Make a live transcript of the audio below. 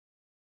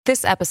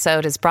This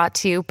episode is brought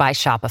to you by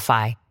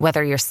Shopify.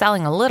 Whether you're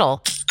selling a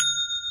little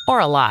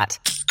or a lot,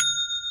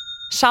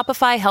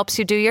 Shopify helps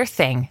you do your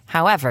thing,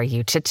 however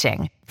you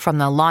cha-ching. From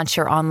the launch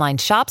your online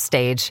shop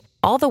stage,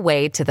 all the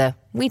way to the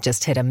we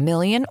just hit 1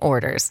 million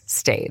orders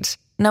stage.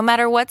 No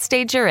matter what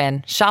stage you're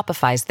in,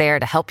 Shopify's there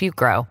to help you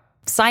grow.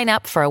 Sign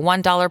up for a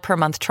 $1 per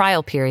month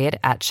trial period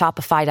at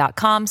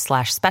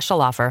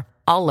shopify.com/special offer,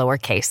 all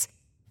lowercase.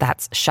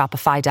 That's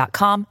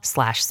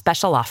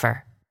shopify.com/special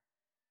offer.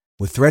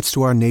 With threats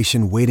to our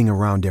nation waiting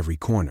around every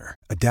corner,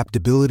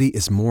 adaptability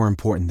is more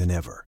important than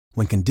ever.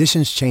 When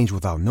conditions change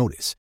without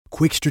notice,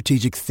 quick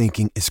strategic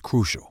thinking is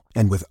crucial.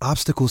 And with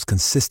obstacles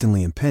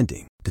consistently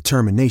impending,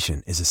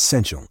 determination is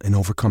essential in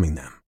overcoming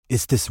them.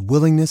 It's this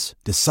willingness,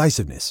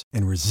 decisiveness,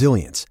 and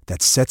resilience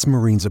that sets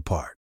Marines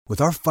apart. With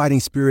our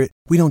fighting spirit,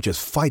 we don't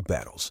just fight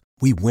battles,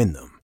 we win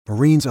them.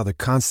 Marines are the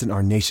constant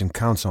our nation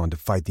counts on to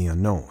fight the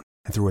unknown.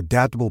 And through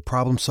adaptable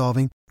problem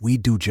solving, we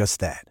do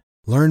just that.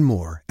 Learn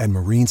more at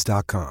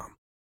marines.com.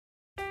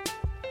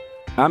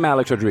 I'm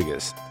Alex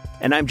Rodriguez.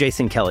 And I'm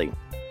Jason Kelly.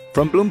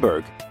 From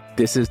Bloomberg,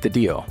 this is The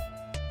Deal.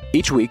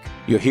 Each week,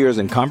 you'll hear us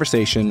in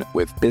conversation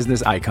with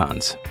business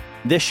icons.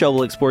 This show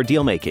will explore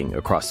deal-making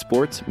across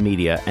sports,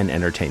 media, and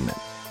entertainment.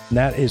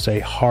 That is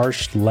a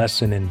harsh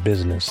lesson in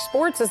business.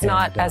 Sports is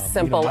not as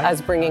simple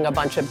as bringing a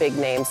bunch of big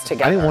names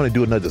together. I didn't want to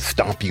do another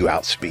stomp you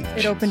out speech.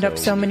 It opened up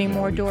so many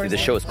more doors. The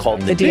show is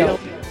called The Deal.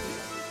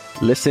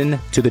 Listen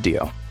to The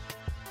Deal.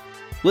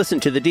 Listen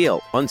to The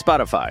Deal on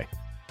Spotify.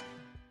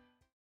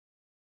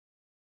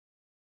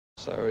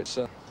 So it's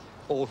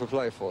all for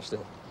play for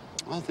still.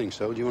 I think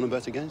so. Do you want to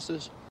bet against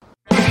us?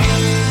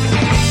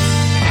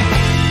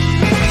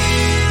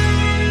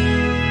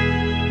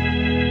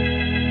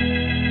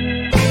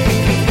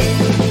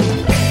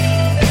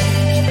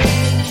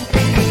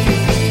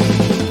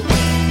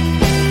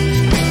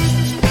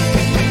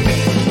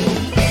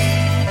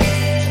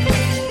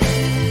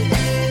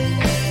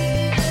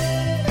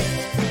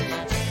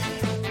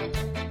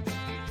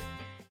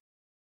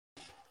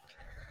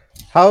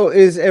 How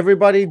is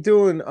everybody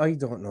doing? I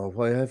don't know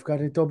why I've got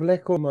a double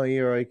echo in my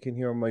ear. I can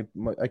hear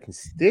I can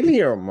still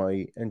hear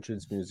my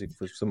entrance music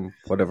for some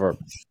whatever.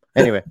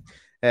 Anyway,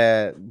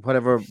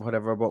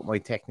 whatever about my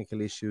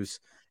technical issues.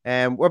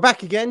 We're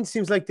back again.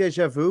 Seems like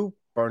deja vu.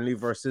 Burnley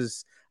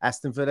versus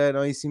Aston Villa. And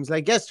it seems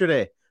like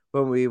yesterday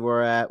when we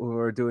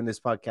were doing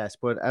this podcast.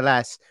 But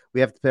alas,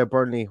 we have to play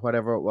Burnley,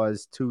 whatever it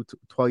was,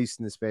 twice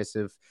in the space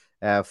of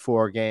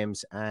 4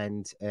 games.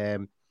 And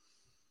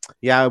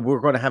yeah,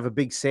 we're going to have a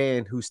big say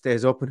in who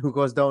stays up and who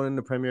goes down in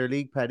the Premier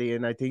League, Paddy.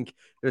 And I think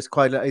there's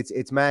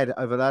it's mad.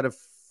 I have a lot of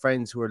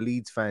friends who are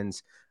Leeds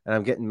fans, and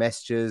I'm getting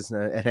messages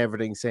and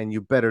everything saying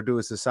you better do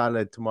us a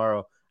solid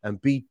tomorrow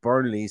and beat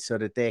Burnley so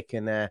that they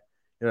can,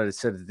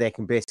 so that they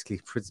can basically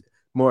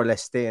more or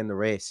less stay in the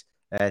race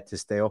to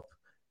stay up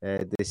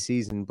this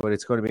season. But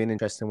it's going to be an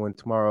interesting one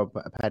tomorrow,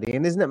 Paddy.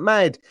 And isn't it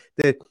mad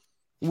that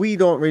we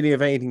don't really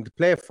have anything to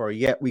play for,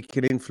 yet we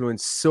can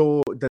influence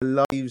the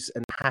lives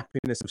and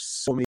happiness of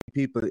so many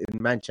people in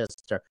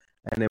Manchester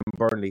and in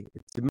Burnley.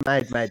 It's a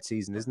mad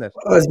season, isn't it?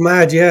 Oh, it's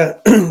mad, yeah.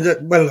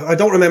 Well, I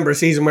don't remember a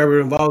season where we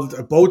were involved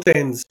at both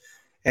ends.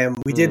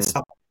 We did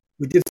stop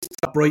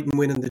Brighton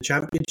winning the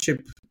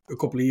championship a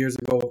couple of years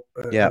ago.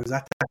 I was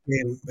at that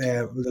game,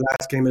 the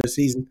last game of the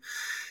season.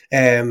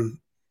 I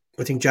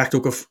think Jack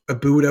took a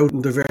boot out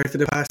and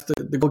diverted it past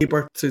the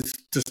goalkeeper to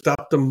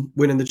stop them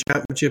winning the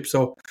championship.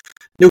 So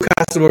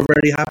Newcastle were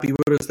very happy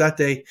with us that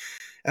day.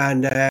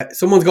 And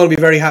someone's going to be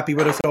very happy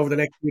with us over the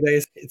next few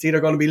days. It's either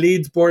going to be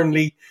Leeds,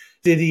 Burnley,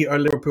 City or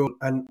Liverpool.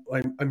 And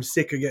I'm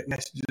sick of getting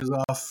messages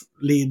off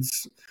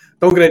Leeds.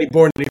 Don't get any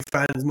Burnley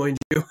fans, mind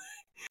you.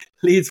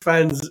 Leeds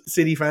fans,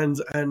 City fans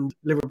and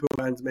Liverpool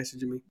fans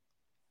messaging me.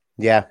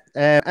 Yeah.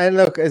 And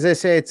look, as I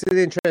say, it's an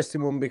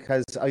interesting one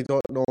because I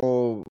don't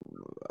know.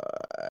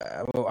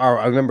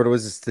 I remember there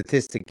was a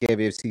statistic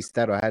AFC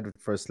Stato had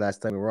for us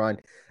last time we were on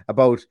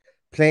about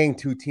playing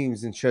 2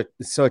 teams in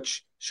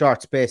such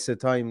short space of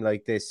time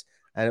like this,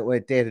 and it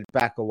went dated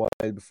back a while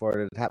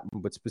before it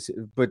happened.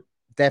 But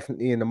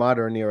definitely in the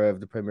modern era of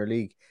the Premier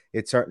League,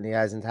 it certainly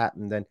hasn't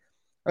happened. And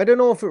I don't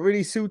know if it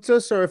really suits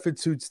us or if it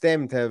suits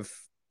them to have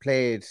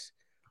played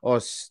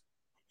us,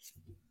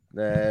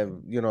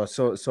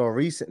 so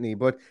recently.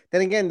 But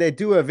then again, they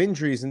do have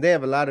injuries, and they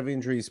have a lot of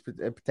injuries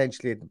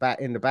potentially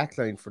in the back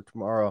line for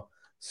tomorrow.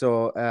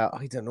 So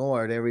I don't know.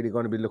 Are they really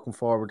going to be looking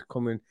forward to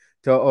coming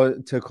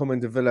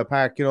to Villa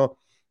Park?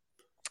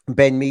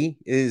 Ben Mee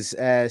is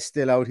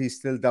still out. He's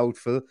still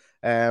doubtful.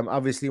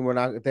 Obviously, we're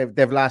not.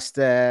 They've lost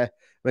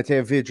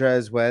Mateo Vidra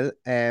as well.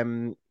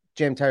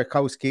 James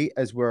Tarkowski,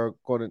 as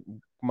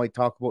might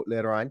talk about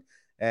later on,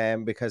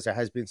 because there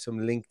has been some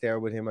link there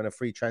with him on a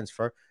free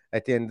transfer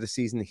at the end of the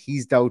season.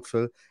 He's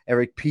doubtful.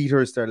 Eric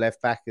Peters, their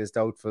left back, is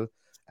doubtful.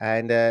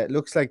 And it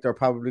looks like they're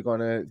probably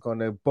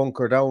gonna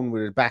bunker down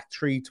with a back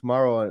 3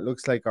 tomorrow. And it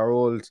looks like our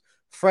old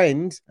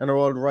friend and our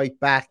old right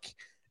back,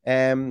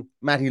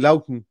 Matty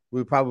Loughton,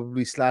 will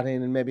probably slot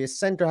in maybe a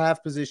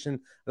centre-half position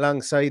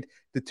alongside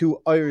the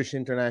two Irish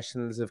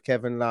internationals of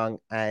Kevin Long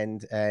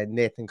and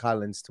Nathan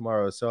Collins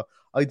tomorrow. So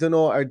I don't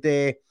know, are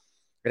they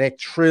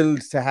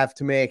thrilled to have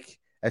to make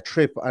a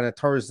trip on a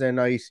Thursday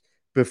night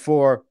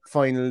before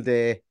final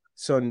day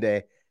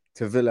Sunday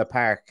to Villa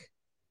Park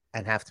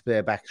and have to play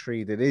a back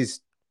three that is,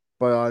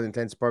 by all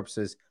intents and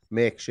purposes,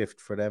 makeshift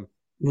for them?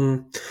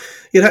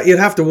 You'd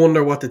have to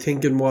wonder what the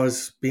thinking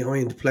was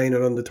behind playing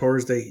it on the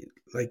Thursday.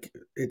 Like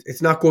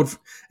it's not good.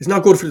 It's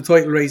not good for the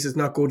title race. It's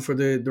not good for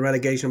the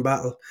relegation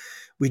battle.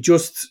 We've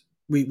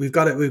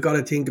got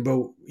to think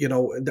about,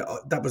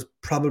 that was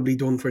probably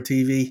done for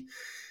TV,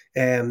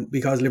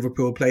 because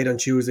Liverpool played on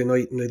Tuesday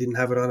night and they didn't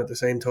have it on at the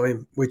same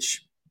time.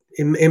 Which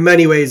in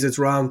many ways it's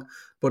wrong.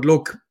 But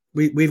look,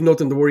 we've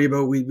nothing to worry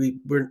about.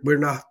 We're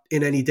not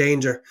in any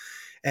danger.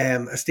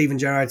 As Stephen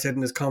Gerrard said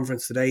in his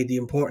conference today, the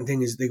important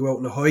thing is they go out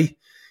in a high,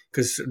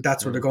 because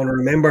that's what they're going to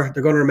remember.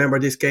 They're going to remember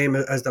this game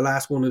as the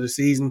last one of the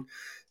season.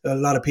 A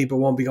lot of people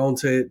won't be going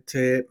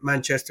to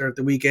Manchester at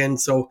the weekend,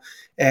 so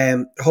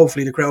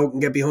hopefully the crowd can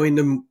get behind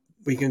them.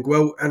 We can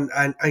go out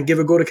and give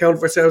a good account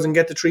of ourselves and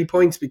get the 3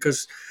 points,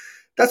 because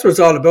that's what it's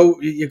all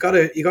about. You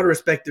gotta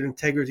respect the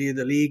integrity of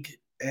the league.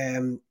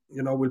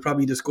 We'll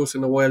probably discuss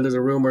in a while. There's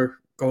a rumor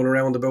going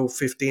around about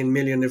 15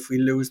 million if we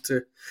lose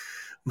to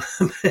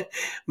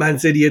Man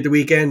City at the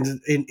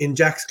weekend in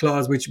Jack's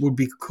clause, which would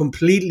be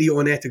completely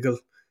unethical,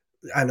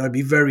 and I'd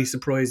be very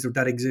surprised if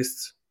that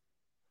exists.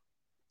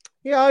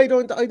 Yeah, I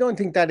don't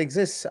think that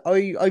exists.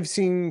 I've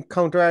seen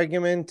counter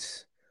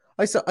argument.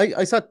 I saw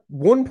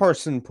one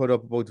person put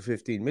up about the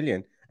 15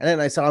 million, and then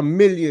I saw a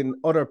million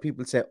other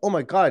people say, "Oh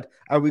my God,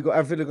 are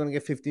Villa going to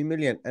get 15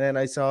 million?" And then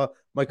I saw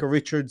Michael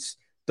Richards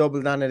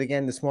doubled on it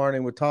again this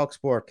morning with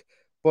TalkSport,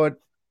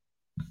 but.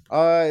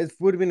 It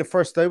would have been the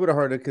first I would have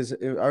heard it, because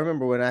I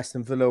remember when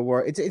Aston Villa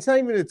were. It's not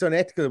even it's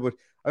unethical, but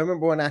I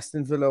remember when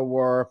Aston Villa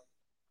were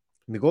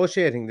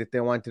negotiating that they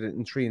wanted it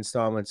in 3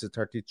 installments of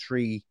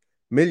 33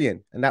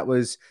 million, and that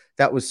was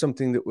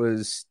something that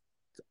was.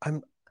 I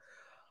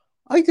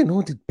don't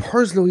know. Did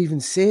Purslow even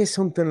say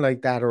something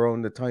like that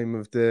around the time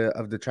of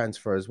the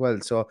transfer as well?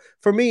 So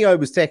for me, I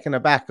was taken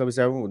aback. I was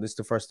like, "Oh, this is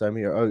the first time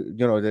here,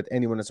 that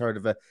anyone has heard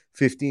of a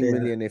 15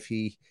 million if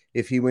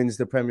he wins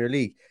the Premier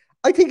League."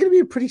 I think it'd be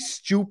a pretty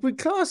stupid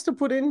clause to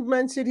put in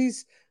Man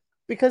City's,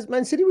 because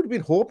Man City would have been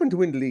hoping to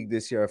win the league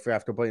this year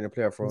after buying a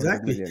player for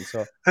 100 million.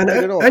 So I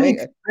don't know. Any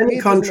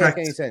contract,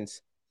 make any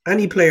sense.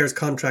 Any player's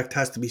contract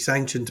has to be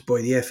sanctioned by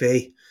the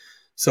FA.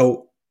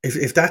 So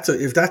if that's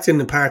in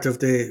the part of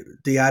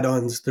the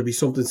add-ons, there'll be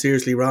something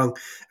seriously wrong.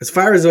 As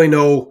far as I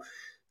know,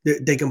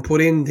 they can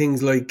put in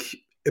things like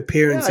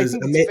appearances,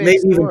 and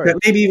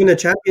maybe even a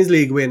Champions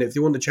League win. If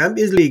they won the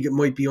Champions League, it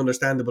might be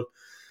understandable.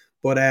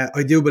 But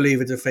I do believe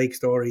it's a fake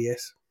story,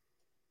 yes.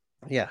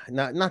 Yeah,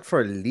 not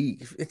for a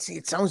league.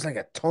 It sounds like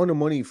a ton of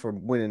money for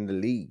winning the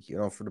league,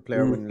 for the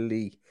player winning the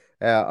league.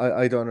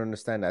 I don't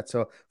understand that.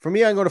 So for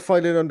me, I'm going to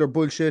file it under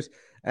bullshit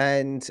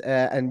and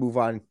move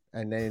on,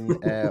 and then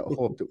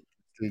hope that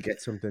we'll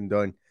get something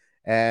done.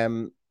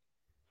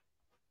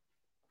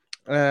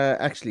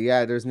 Actually,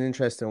 yeah, there's an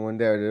interesting one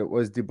there that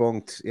was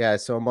debunked. Yeah,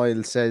 so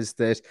Miles says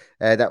that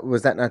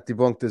that not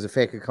debunked as a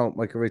fake account.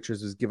 Michael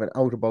Richards was given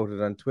out about it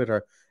on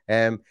Twitter.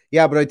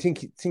 Yeah, but I think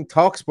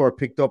TalkSport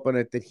picked up on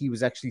it that he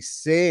was actually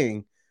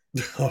saying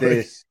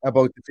this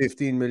about the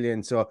 15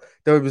 million. So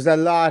there was a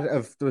lot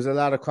of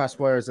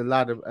crosswires,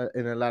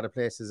 in a lot of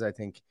places, I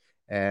think.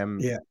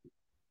 Yeah.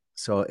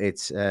 So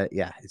it's an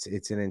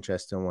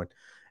interesting one.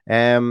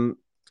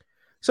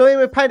 So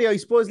anyway, Paddy, I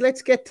suppose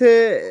let's get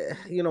to,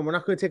 we're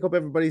not going to take up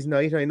everybody's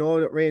night. I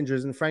know that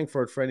Rangers and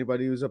Frankfurt, for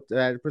anybody who's up to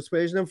that,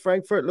 Persuasion and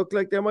Frankfurt look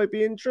like they might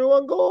be in through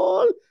on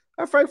goal.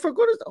 Are Frankfurt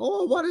good?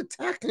 Oh, what a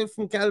tackle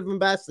from Calvin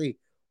Bassey.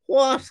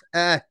 What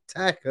a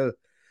tackle.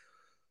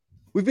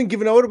 We've been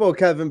giving out about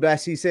Calvin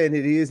Bassey, saying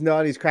that he is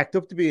not, he's cracked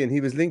up to be, and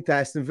he was linked to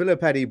Aston Villa,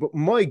 Paddy. But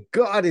my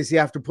God, is he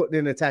after putting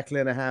in a tackle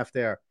and a half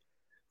there?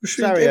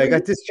 Sorry, I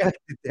got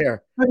distracted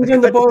there. He's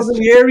in the ball in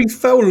the air, he's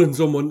fouling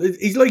someone.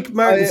 He's like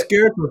Martin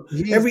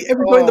Skrtel. Every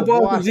time the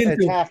ball comes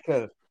into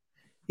him,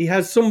 he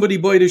has somebody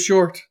by the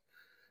short.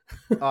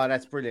 Oh,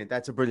 that's brilliant.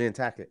 That's a brilliant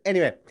tackle.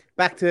 Anyway,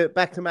 back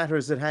to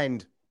matters at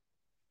hand.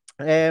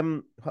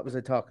 What was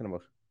I talking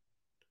about?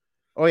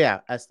 Oh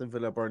yeah, Aston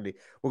Villa, Burnley.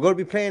 We're going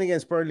to be playing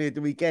against Burnley at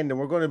the weekend, and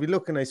we're going to be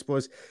looking, I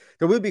suppose,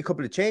 there will be a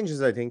couple of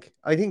changes, I think.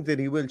 I think that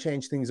he will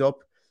change things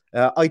up.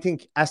 I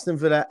think Aston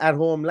Villa at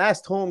home,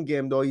 last home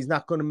game, though, he's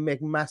not going to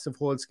make massive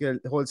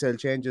wholesale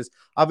changes.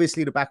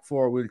 Obviously, the back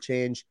four will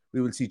change.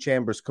 We will see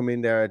Chambers come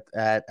in there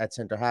at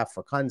centre half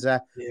for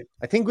Konza. Yeah.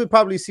 I think we'll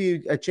probably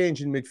see a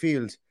change in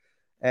midfield.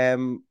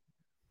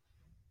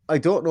 I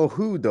don't know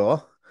who,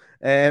 though.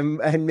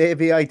 And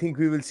maybe I think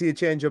we will see a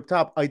change up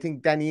top. I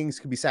think Danny Ings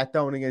could be sat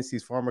down against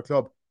his former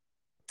club.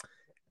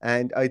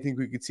 And I think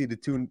we could see the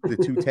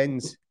two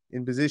tens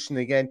in position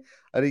again.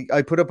 I think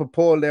I put up a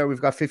poll there. We've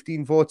got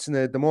 15 votes in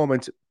at the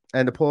moment.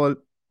 And the poll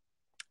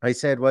I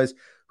said was,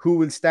 who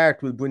will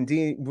start? Will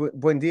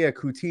Buendia,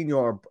 Coutinho,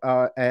 or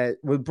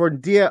will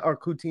Buendia or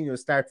Coutinho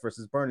start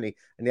versus Burnley?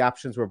 And the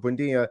options were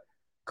Buendia,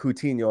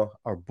 Coutinho,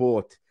 or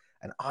both.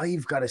 And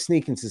I've got a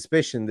sneaking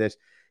suspicion that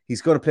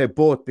he's going to play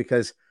both,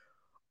 because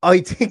I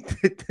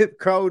think that the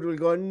crowd will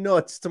go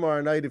nuts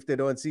tomorrow night if they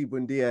don't see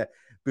Buendia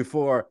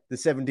before the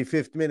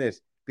 75th minute,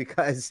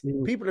 because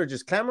people are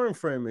just clamoring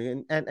for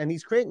him, and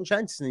he's creating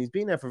chances, and he's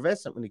being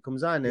effervescent when he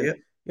comes on. And,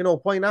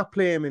 why not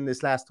play him in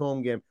this last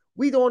home game?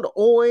 We don't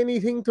owe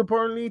anything to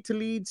Burnley, to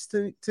Leeds,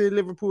 to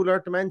Liverpool, or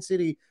to Man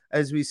City,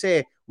 as we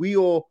say. We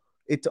owe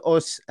it to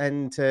us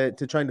and to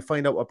trying to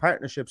find out what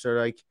partnerships are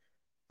like.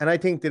 And I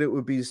think that it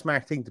would be a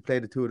smart thing to play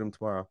the two of them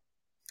tomorrow.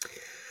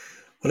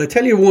 Well, I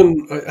tell you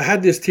one, I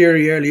had this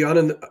theory early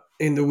on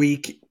in the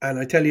week, and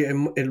I tell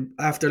you,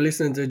 after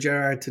listening to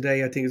Gerrard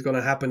today, I think it's going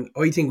to happen.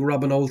 I think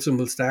Robin Olsen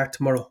will start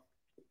tomorrow.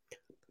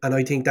 And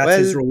I think that's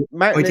his role.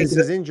 Martinez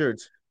is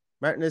injured.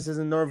 Martinez has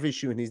a nerve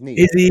issue in his knee.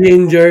 Is he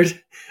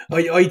injured?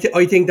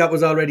 I think that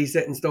was already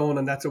set in stone,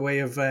 and that's a way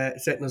of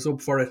setting us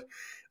up for it.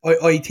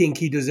 I think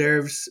he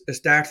deserves a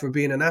start for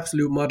being an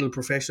absolute model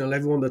professional.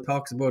 Everyone that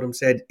talks about him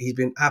said he's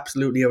been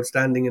absolutely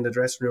outstanding in the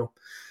dressing room.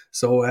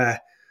 So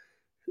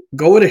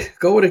go with it.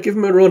 Give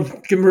him a run.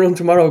 Give him a run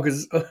tomorrow,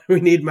 because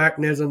we need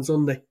Martinez on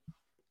Sunday.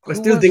 I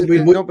still think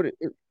we'll win. No, but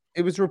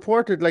it was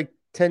reported like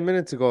 10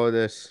 minutes ago,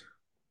 that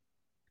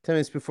 10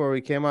 minutes before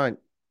we came on,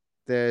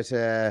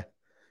 that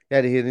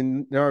he had a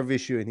nerve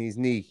issue in his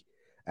knee,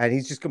 and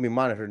he's just going to be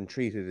monitored and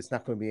treated. It's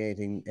not going to be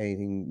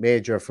anything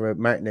major for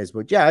Martinez.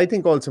 But yeah, I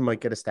think Olsen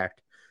might get a start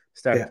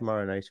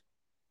tomorrow night.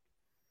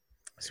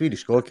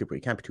 Swedish goalkeeper,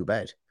 he can't be too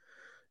bad.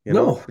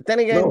 No. But then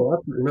again, no,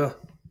 absolutely not.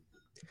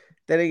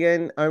 Then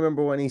again, I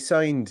remember when he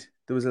signed,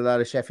 there was a lot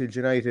of Sheffield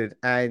United,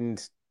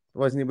 and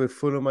wasn't he with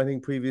Fulham, I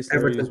think, previously?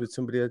 Everton. Or he was with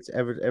somebody else,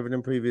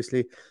 Everton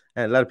previously.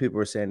 And a lot of people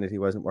were saying that he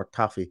wasn't worth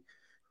toffee,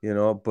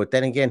 But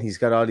then again, he's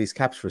got all these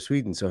caps for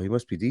Sweden, so he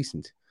must be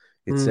decent.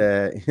 It's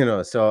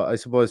so I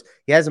suppose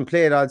he hasn't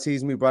played all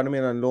season. We brought him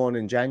in on loan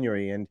in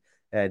January, and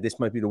this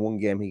might be the one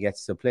game he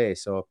gets to play.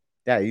 So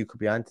yeah, you could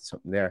be onto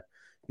something there.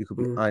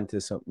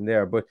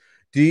 But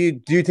do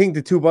you think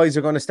the two boys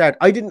are going to start?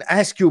 I didn't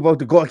ask you about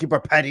the goalkeeper,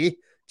 Paddy.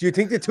 Do you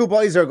think the two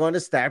boys are going to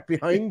start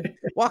behind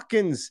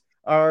Watkins,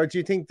 or do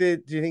you think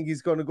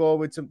he's going to go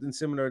with something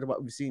similar to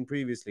what we've seen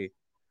previously?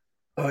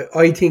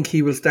 I think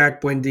he will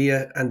start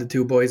Buendia and the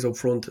two boys up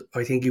front.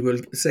 I think he will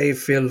save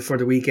Phil for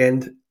the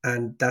weekend,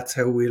 and that's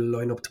how we'll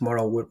line up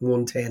tomorrow, with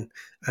 110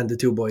 and the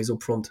two boys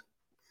up front.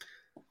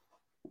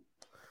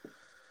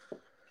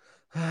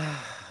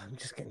 I'm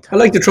just getting tired. I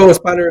like to throw a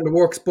spanner in the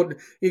works, but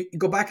you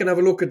go back and have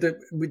a look at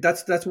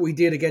that's what we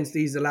did against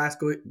these the last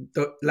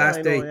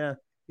day. Yeah.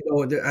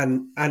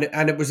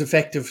 And it was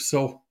effective.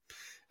 So,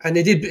 and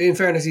they did. In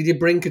fairness, he did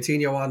bring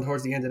Coutinho on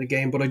towards the end of the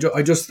game, but I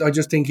just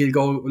think he'll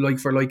go like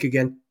for like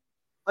again.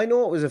 I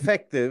know it was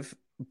effective,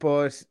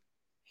 but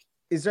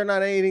is there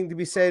not anything to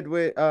be said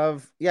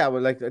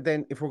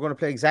then if we're going to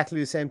play exactly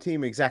the same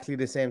team, exactly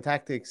the same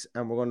tactics,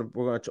 and we're going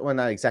to well,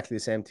 not exactly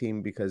the same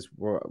team, because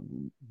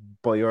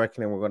by your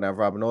reckoning we're going to have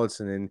Robin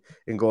Olsen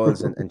in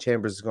goals and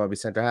Chambers is going to be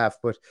centre half,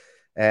 but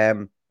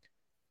is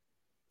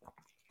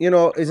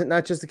it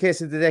not just the case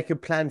that they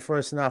could plan for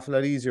us an awful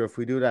lot easier if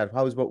we do that?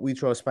 How about we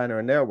throw a spanner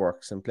in their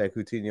works and play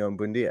Coutinho and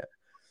Buendia?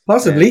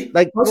 Possibly.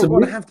 We're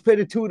going to have to play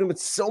the two of them at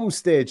some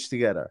stage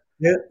together.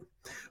 Yeah.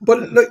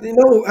 But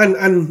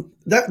and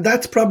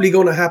that's probably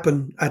going to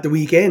happen at the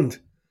weekend.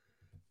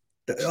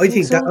 I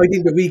think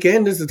the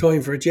weekend is the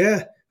time for it.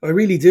 Yeah, I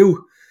really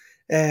do.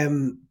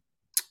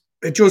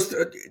 It's just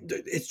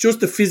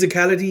the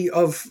physicality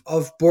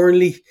of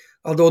Burnley.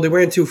 Although they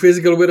weren't too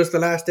physical with us the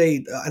last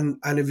day, and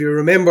if you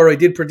remember, I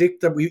did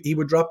predict that he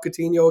would drop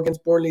Coutinho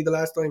against Burnley the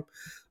last time.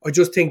 I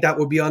just think that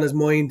would be on his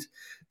mind,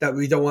 that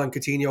we don't want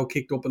Coutinho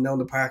kicked up and down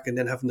the park and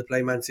then having to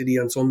play Man City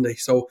on Sunday.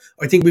 So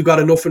I think we've got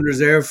enough in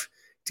reserve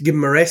to give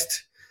him a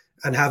rest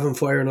and have him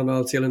firing on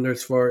all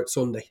cylinders for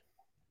Sunday.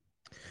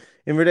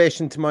 In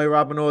relation to my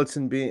Robin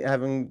Olsen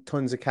having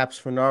tons of caps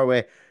for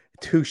Norway,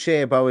 touche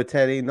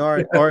Balotelli.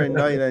 Oren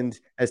Nyland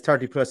has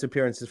 30 plus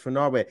appearances for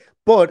Norway.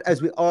 But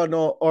as we all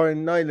know,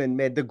 Oren Nyland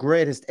made the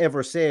greatest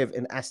ever save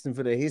in Aston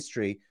Villa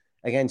history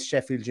against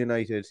Sheffield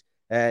United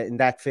in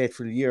that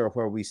fateful year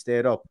where we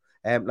stayed up.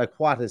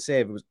 What a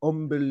save. It was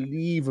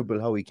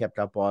unbelievable how he kept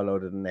that ball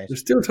out of the net. They're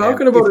still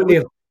talking about it,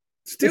 Neil.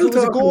 Still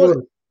talking about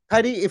it.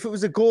 Paddy, if it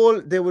was a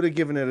goal, they would have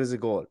given it as a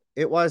goal.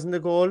 It wasn't a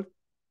goal.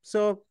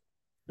 So,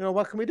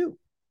 what can we do?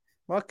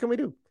 What can we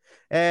do?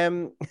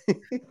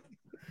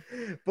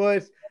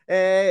 But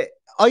I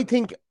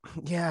think,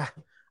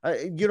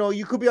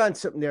 you could be on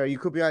something there. You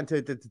could be on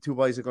to the two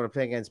boys are going to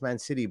play against Man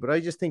City. But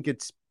I just think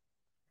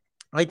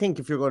I think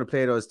if you're going to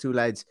play those two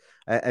lads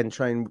and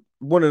try and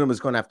one of them is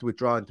going to have to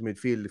withdraw into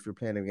midfield if you're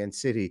playing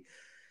against City.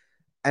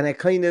 And I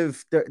kind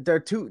of, they're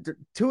two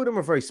of them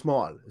are very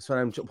small.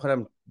 So what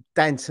I'm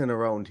dancing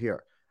around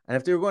here. And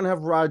if they're going to have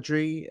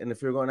Rodri, and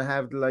if you're going to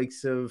have the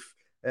likes of,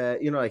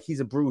 he's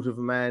a brute of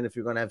a man. If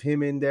you're going to have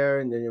him in there,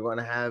 and then you're going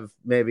to have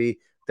maybe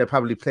they'll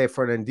probably play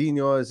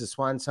Fernandinho as a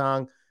swan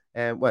song.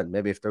 Well,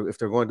 maybe if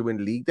they're going to win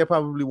the league, they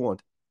probably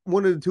won't.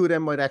 One of the two of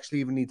them might actually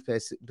even need to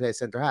play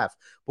centre half.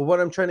 But what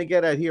I'm trying to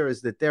get at here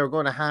is that they're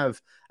going to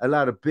have a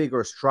lot of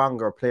bigger,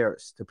 stronger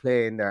players to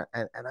play in there.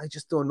 And I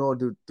just don't know,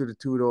 do the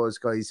two of those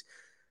guys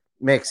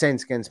make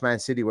sense against Man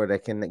City where they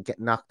can get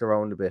knocked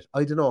around a bit?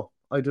 I don't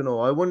know.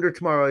 I wonder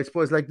tomorrow. I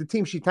suppose like the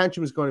Team Sheet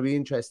Tantrum is going to be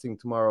interesting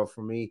tomorrow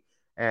for me.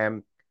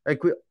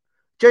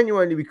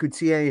 Genuinely, we could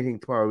see anything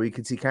tomorrow. We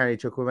could see Carney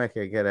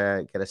Chukwuemeka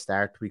get a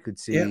start. We could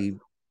see,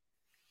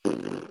 I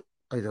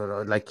don't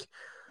know, like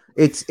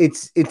it's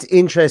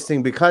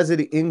interesting because of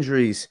the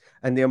injuries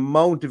and the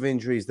amount of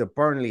injuries that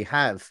Burnley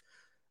have.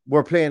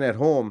 We're playing at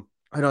home.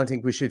 I don't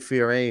think we should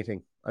fear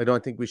anything. I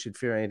think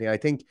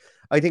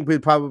we'll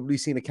probably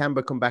see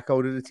Nakamba come back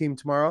out of the team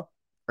tomorrow.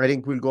 I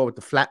think we'll go with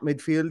the flat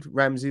midfield,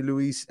 Ramsey,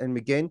 Luis, and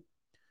McGinn.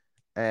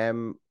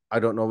 I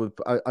don't know.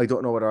 I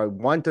don't know whether I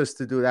want us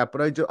to do that,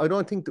 but I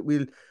don't think that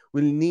we'll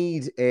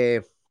need a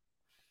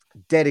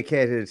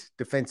dedicated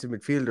defensive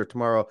midfielder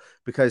tomorrow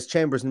because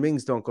Chambers and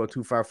Mings don't go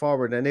too far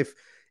forward. And if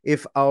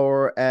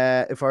our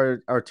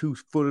two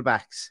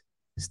fullbacks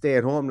stay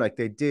at home like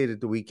they did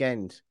at the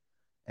weekend,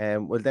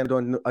 well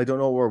then I don't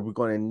know where we're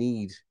going to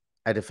need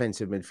a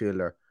defensive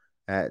midfielder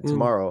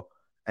tomorrow.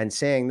 And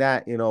saying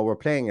that, we're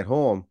playing at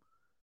home.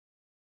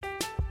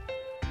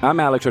 I'm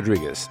Alex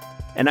Rodriguez.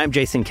 And I'm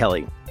Jason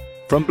Kelly.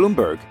 From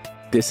Bloomberg,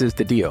 this is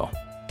The Deal.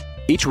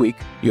 Each week,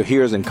 you'll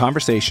hear us in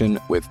conversation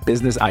with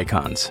business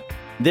icons.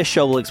 This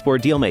show will explore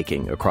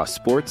deal-making across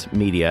sports,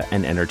 media,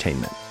 and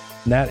entertainment.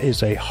 That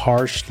is a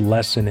harsh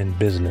lesson in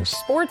business.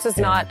 Sports is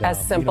not as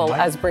simple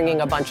as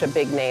bringing a bunch of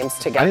big names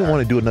together. I didn't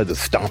want to do another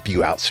stomp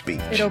you out speech.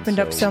 It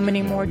opened up so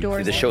many more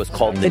doors. The show is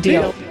called The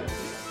Deal.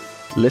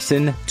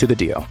 Listen to The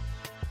Deal.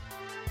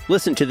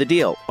 Listen to The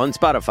Deal on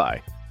Spotify.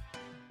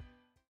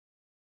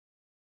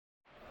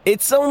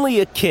 It's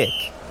only a kick,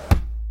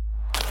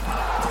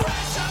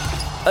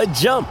 a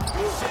jump,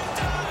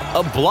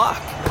 a block.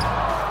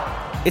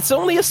 It's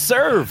only a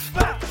serve.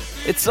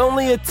 It's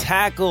only a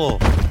tackle,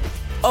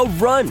 a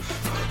run.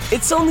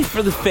 It's only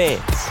for the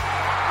fans.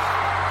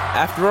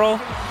 After all,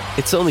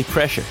 it's only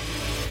pressure.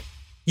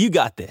 You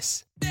got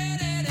this.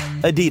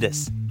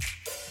 Adidas.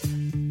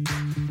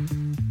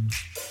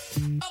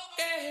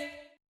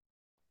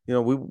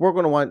 We're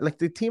going to want, like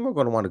the team are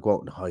going to want to go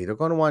out and hide. They're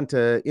going to want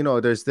to,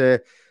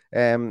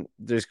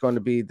 there's going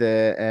to be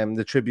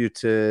the tribute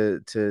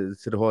to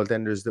the whole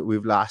Denders that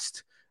we've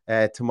lost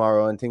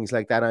tomorrow and things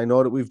like that. I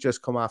know that we've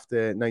just come off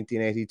the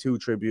 1982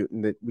 tribute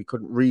and that we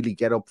couldn't really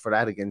get up for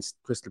that against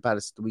Crystal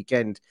Palace the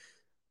weekend.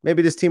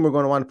 Maybe this team are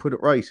going to want to put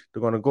it right.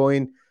 They're going to go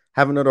in,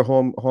 have another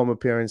home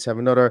appearance, have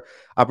another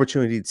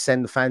opportunity to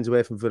send the fans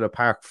away from Villa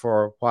Park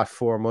for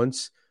 4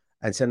 months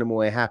and send them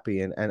away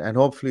happy. And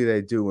hopefully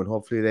they do, and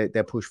hopefully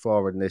they push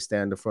forward and they stay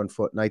on the front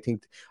foot. And I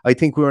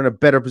think we're in a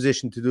better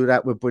position to do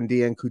that with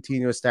Buendia and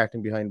Coutinho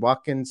starting behind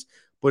Watkins.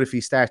 But if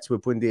he starts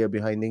with Buendia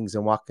behind Ings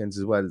and Watkins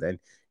as well, then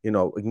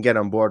we can get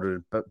on board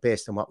with it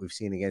based on what we've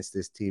seen against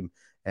this team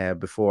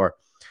before.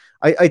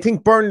 I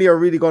think Burnley are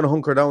really going to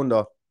hunker down,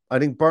 though. I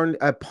think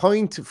a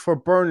point for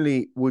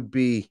Burnley would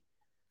be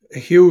a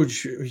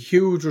huge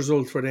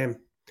result for them.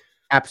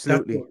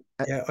 Absolutely.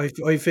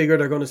 I figure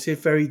they're going to sit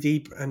very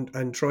deep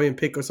and try and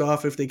pick us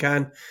off if they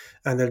can,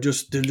 and they'll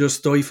just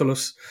stifle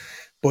us.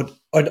 But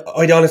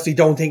I honestly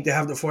don't think they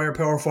have the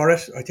firepower for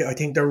it. I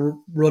think they're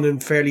running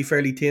fairly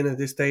thin at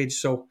this stage.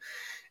 So,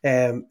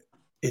 I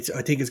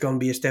think it's going to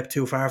be a step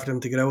too far for them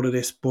to get out of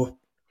this. But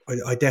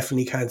I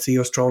definitely can't see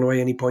us throwing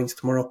away any points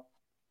tomorrow.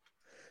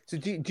 So,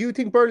 do you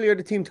think Burnley are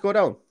the team to go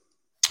down?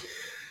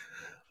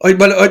 I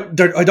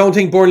don't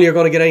think Burnley are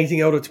going to get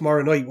anything out of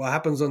tomorrow night. What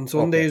happens on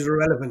Sunday is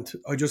irrelevant.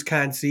 I just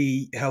can't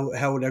see how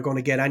they're going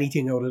to get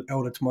anything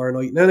out of tomorrow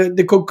night. Now,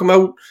 they could come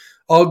out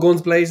all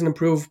guns blazing and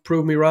prove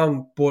me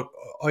wrong, but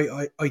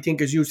I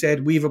think, as you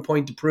said, we've a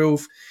point to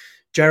prove.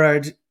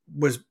 Gerrard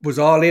was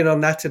all in on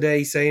that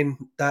today, saying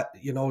that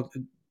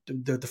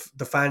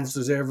the fans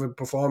deserve a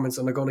performance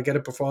and they're going to get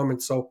a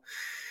performance. So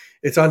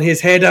it's on his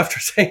head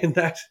after saying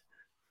that.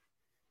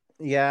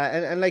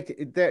 Yeah, and like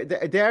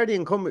they are the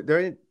incumbent.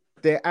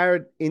 They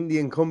are in the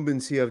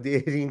incumbency of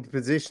the 18th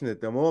position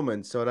at the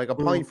moment. So like a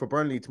point for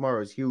Burnley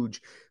tomorrow is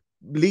huge.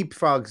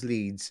 Leapfrogs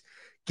leads,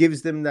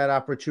 gives them that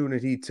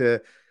opportunity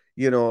to,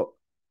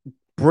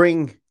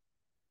 bring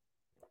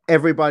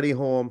everybody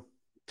home.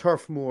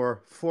 Turf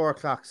Moor,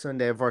 4:00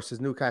 Sunday versus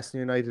Newcastle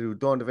United, who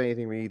don't have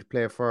anything really to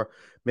play for.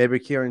 Maybe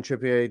Kieran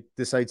Trippier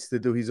decides to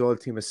do his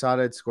old team a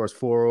solid, scores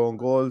 4 own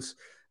goals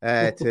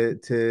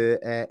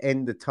to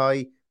end the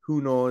tie.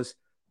 Who knows?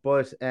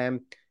 But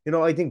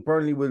I think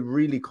Burnley will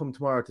really come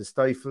tomorrow to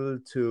stifle,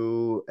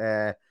 to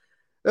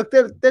look,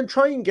 they'll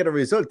try and get a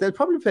result. They'll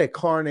probably play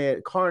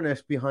Cornet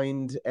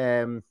behind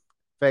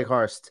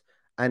Weghorst,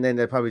 and then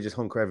they'll probably just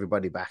hunker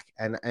everybody back.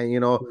 And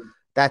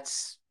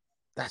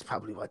that's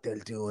probably what they'll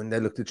do. And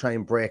they'll look to try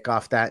and break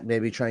off that,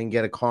 maybe try and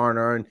get a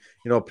corner and,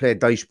 play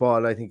dice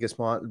ball, I think, a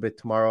small bit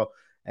tomorrow.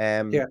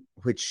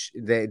 Which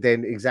they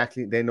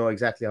know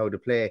exactly how to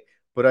play.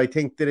 But I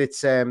think that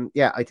it's I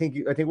think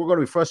we're going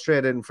to be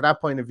frustrated, and for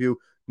that point of view,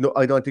 no,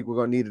 I don't think we're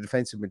going to need a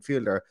defensive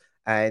midfielder.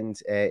 And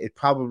it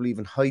probably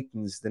even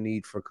heightens the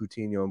need for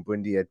Coutinho and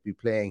Buendia to be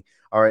playing,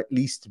 or at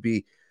least to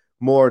be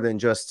more than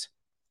just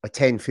a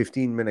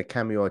 10-15-minute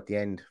cameo at the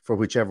end for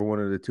whichever one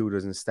of the two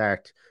doesn't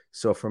start.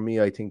 So for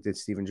me, I think that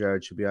Steven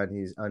Gerrard should be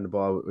on the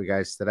ball with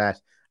regards to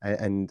that,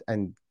 and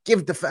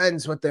give the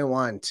fans what they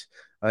want.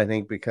 I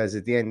think, because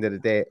at the end of the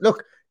day,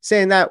 look,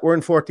 saying that, we're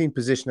in 14th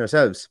position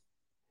ourselves.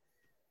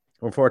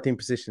 We're in 14th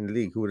position in the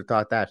league. Who would have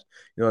thought that?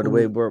 You know, the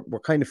way we're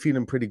kind of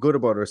feeling pretty good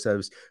about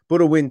ourselves.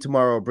 But a win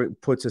tomorrow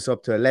puts us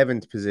up to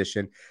 11th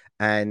position.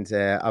 And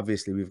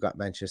obviously, we've got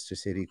Manchester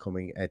City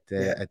coming at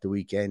the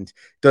weekend.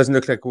 Doesn't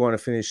look like we want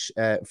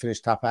to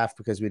finish top half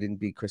because we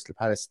didn't beat Crystal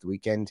Palace the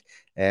weekend.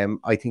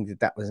 I think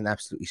that was an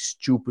absolutely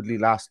stupidly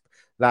last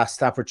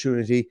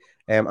opportunity.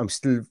 I'm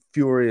still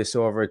furious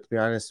over it, to be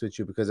honest with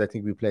you, because I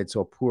think we played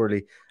so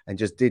poorly and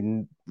just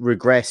didn't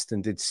regressed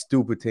and did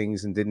stupid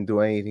things and didn't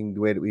do anything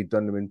the way that we'd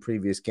done them in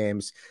previous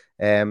games.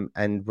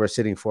 And we're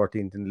sitting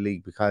 14th in the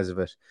league because of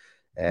it.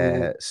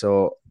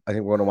 So I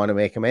think we're going to want to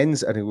make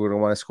amends. I think we're going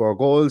to want to score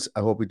goals. I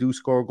hope we do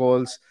score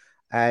goals.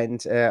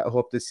 And I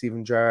hope that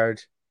Steven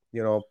Gerrard,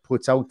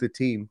 puts out a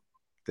team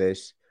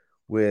that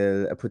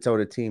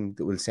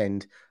will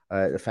send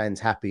the fans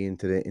happy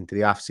into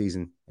the off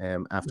season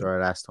after our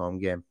last home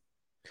game.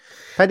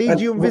 Paddy,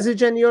 do you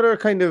envisage any other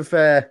kind of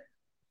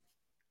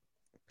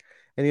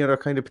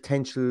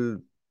potential,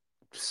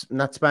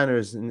 not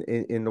spanners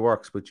in the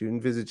works, but you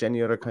envisage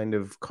any other kind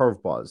of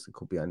curveballs that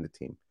could be on the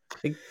team?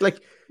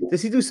 Like,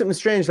 does he do something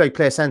strange like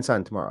play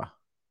Sanson tomorrow?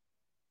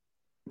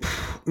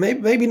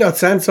 Maybe not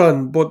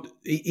Sanson, but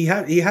he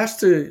has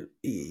to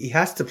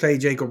play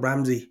Jacob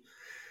Ramsey.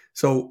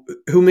 So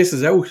who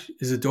misses out?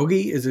 Is it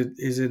Dougie? Is it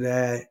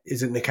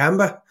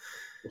Nakamba?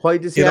 Why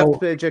does he have to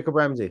play Jacob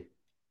Ramsey?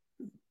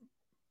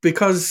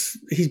 Because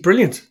he's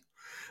brilliant.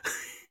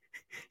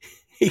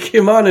 He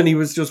came on and he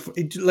was just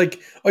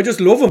like, I just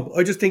love him.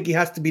 I just think he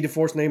has to be the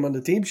first name on the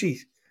team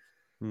sheet.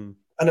 And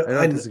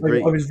I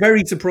was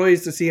very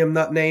surprised to see him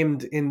not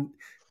named in.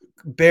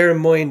 Bear in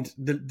mind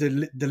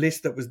the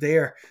list that was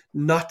there,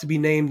 not to be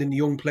named in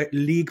the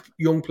league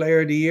young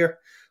player of the year.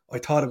 I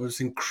thought it was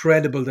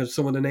incredible that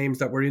some of the names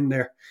that were in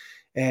there.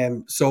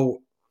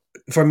 So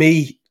for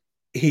me,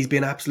 he's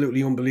been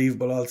absolutely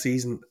unbelievable all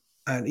season.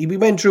 And we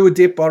went through a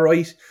dip, all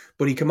right,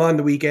 but he came on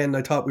the weekend.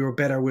 I thought we were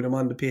better with him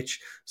on the pitch.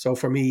 So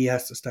for me, he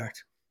has to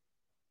start.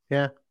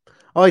 Yeah.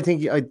 I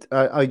think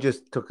I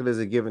just took it as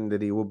a given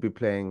that he would be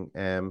playing.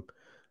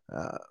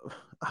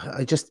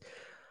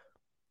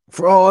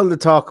 For all the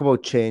talk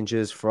about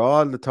changes, for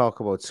all the talk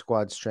about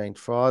squad strength,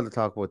 for all the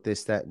talk about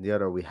this, that, and the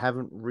other, we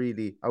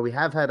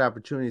have had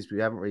opportunities, but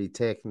we haven't really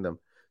taken them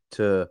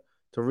to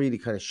really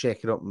kind of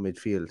shake it up in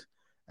midfield.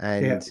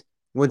 And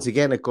once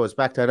again, it goes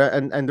back to that.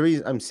 And the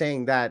reason I'm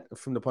saying that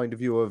from the point of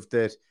view of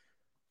that,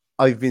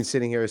 I've been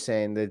sitting here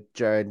saying that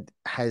Gerrard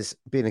has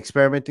been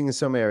experimenting in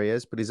some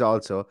areas, but he's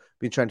also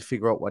been trying to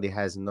figure out what he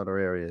has in other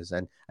areas.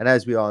 And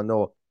as we all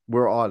know,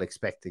 we're all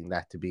expecting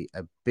that to be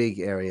a big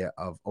area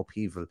of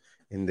upheaval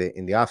in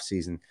the off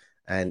season,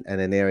 and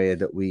an area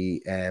that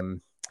we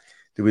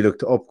look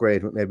to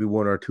upgrade with maybe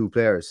one or two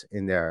players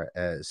in there.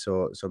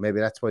 So maybe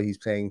that's why he's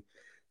playing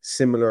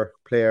similar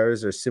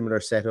players or similar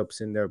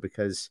setups in there,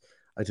 because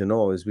I don't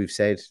know, as we've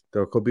said,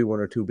 there could be one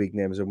or two big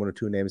names or one or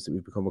two names that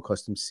we've become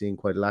accustomed to seeing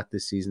quite a lot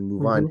this season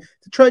move on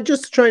to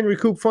try and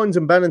recoup funds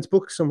and balance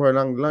books somewhere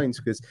along the lines,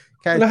 because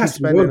can't keep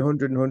spending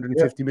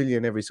 150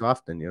 million every so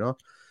often,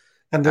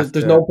 And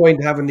there's no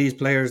point having these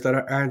players that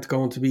aren't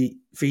going to be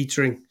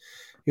featuring.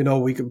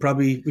 We could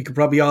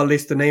probably all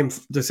list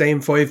the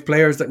same 5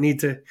 players that need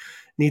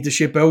to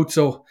ship out.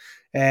 So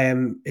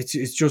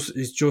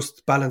it's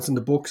just balancing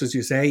the books, as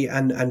you say,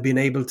 and being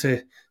able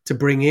to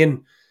bring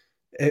in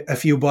a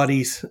few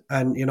bodies.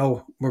 And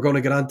we're going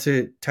to get on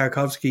to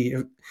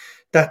Tarkowski.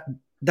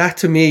 That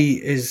to me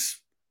is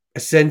a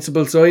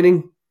sensible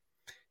signing.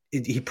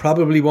 He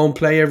probably won't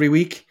play every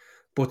week,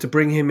 but to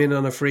bring him in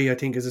on a free, I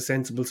think, is a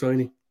sensible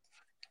signing.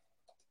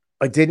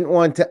 I didn't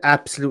want to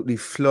absolutely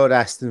flood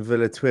Aston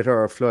Villa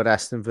Twitter or flood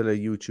Aston Villa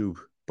YouTube,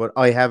 but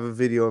I have a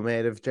video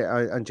made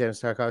on James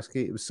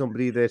Tarkowski. It was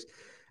somebody that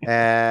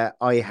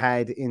I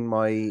had in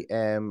my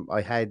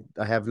I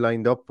have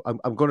lined up.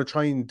 I'm going to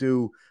try and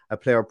do a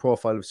player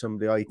profile of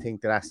somebody I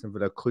think that Aston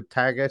Villa could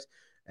target.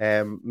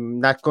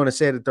 Not going to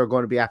say that they're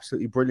going to be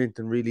absolutely brilliant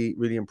and really,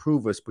 really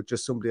improve us, but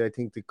just somebody I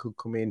think that could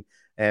come in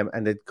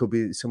and it could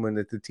be someone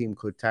that the team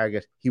could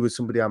target. He was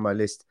somebody on my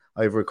list.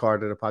 I've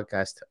recorded a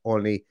podcast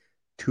only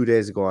 2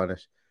 days ago on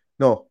it.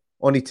 No,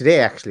 only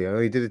today, actually. I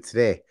only did it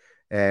today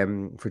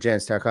for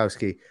James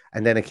Tarkowski,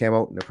 and then it came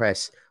out in the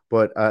press.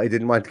 But I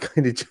didn't want to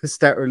kind of just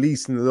start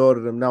releasing a load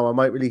of them now. I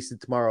might release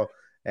it tomorrow.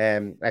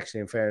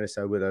 Actually, in fairness,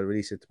 I'll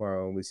release it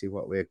tomorrow and we'll see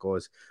what way it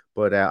goes.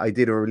 But I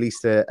did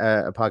release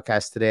a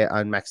podcast today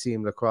on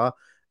Maxime Lacroix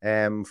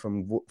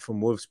from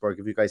Wolfsburg.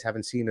 If you guys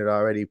haven't seen it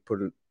already,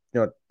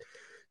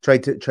 try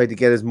to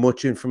get as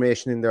much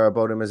information in there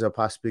about him as I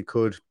possibly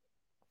could.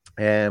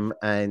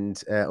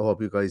 And I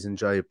hope you guys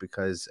enjoy it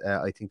because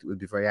I think it will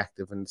be very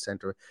active in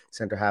the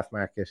centre half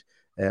market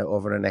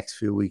over the next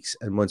few weeks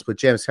and months. But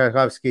James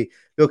Tarkowski,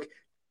 look,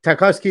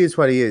 Tarkowski is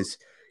what he is.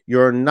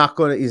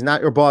 He's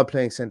not your ball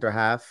playing centre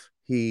half.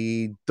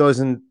 He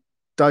doesn't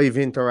dive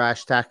into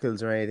rash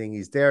tackles or anything.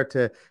 He's there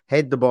to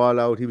head the ball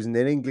out. He was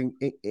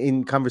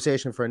in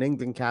conversation for an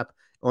England cap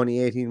only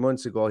 18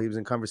 months ago. He was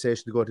in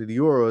conversation to go to the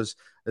Euros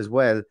as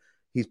well.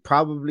 He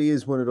probably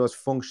is one of those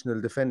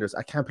functional defenders.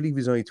 I can't believe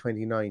he's only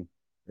 29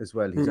 as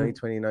well. He's only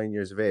 29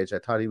 years of age. I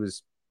thought he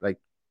was like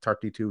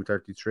 32,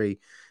 33.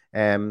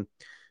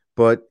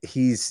 But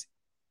he's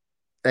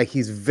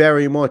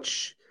very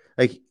much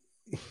like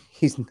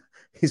he's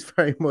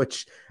very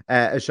much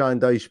a Sean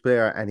Dyche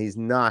player, and he's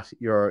not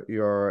your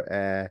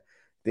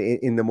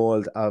in the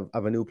mold of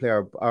a new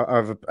player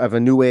or of a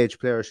new age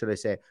player, should I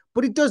say.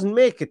 But he doesn't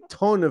make a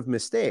ton of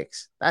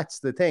mistakes. That's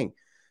the thing.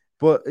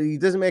 But he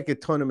doesn't make a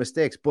ton of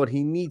mistakes, but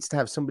he needs to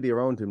have somebody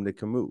around him that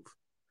can move.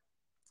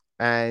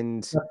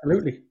 And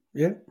absolutely,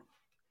 yeah.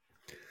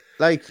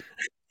 Like,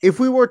 if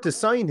we were to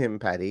sign him,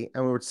 Paddy,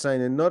 and we were to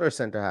sign another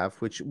centre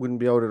half, which wouldn't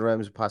be out of the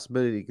realms of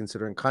possibility,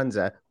 considering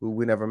Konsa, who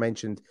we never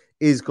mentioned,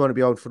 is going to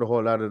be out for the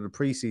whole lot of the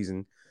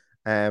preseason,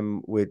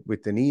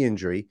 with the knee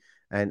injury,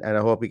 and I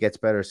hope he gets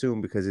better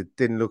soon because it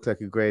didn't look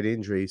like a great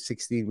injury.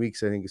 16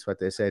 weeks, I think, is what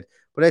they said.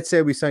 But let's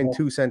say we sign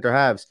two centre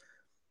halves.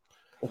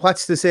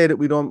 What's to say that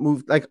we don't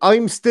move? Like,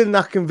 I'm still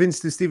not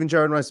convinced that Steven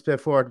Gerrard wants to play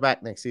forward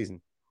back next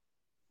season.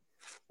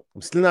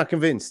 I'm still not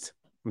convinced.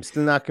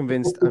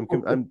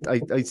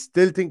 I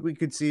still think we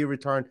could see a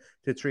return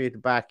to three at the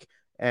back,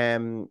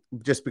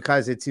 just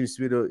because it seems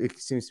to be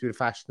the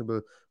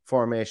fashionable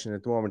formation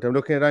at the moment. I'm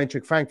looking at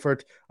Eintracht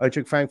Frankfurt.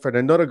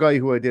 Another guy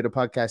who I did a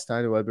podcast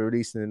on, who I'll be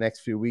releasing in the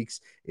next few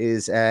weeks,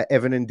 is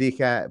Evan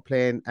Ndika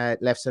playing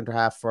at left centre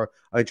half for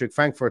Eintracht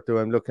Frankfurt, who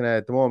I'm looking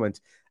at the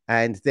moment.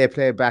 And they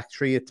play back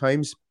three at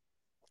times,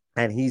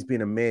 and he's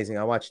been amazing.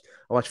 I watched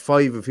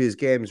 5 of his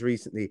games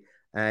recently,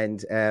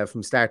 and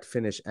from start to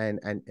finish, and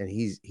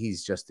he's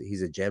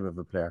a gem of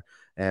a player.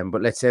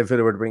 But let's say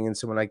Villa were to bring in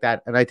someone like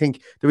that, and I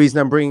think the reason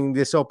I'm bringing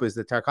this up is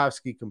that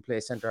Tarkowski can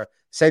play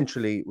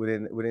centrally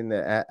within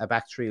a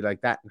back three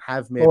like that, and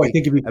have maybe. Oh, I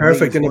think he'd be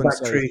perfect in the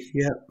back three.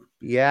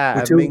 Yeah,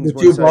 with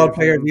two ball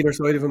players on either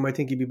side of him, I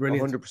think he'd be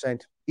brilliant.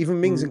 100%.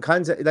 Even Mings and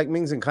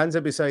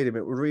Konsa beside him,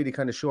 it would really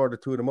kind of shore the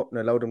two of them up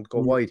and allow them to go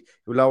wide. It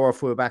would allow our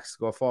full backs to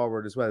go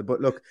forward as well. But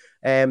look,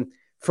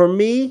 for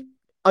me,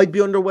 I'd be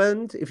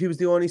underwhelmed if he was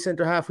the only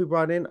centre half we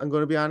brought in. I'm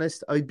going to be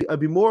honest. I'd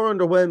be more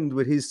underwhelmed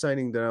with his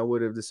signing than I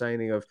would have the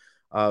signing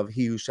of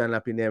he who shall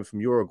not be named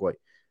from Uruguay.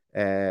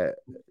 Well,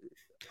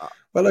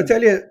 I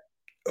tell you,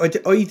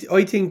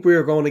 I think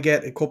we're going to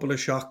get a couple of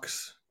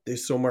shocks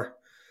this summer.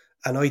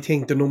 And I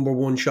think the number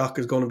one shock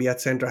is going to be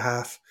at centre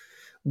half,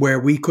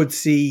 where we could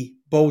see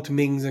both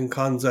Mings and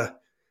Konsa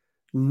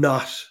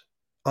not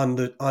on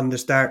the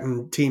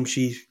starting team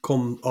sheet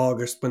come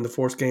August when the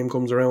first game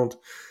comes around.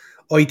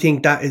 I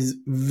think that is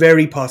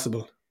very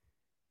possible.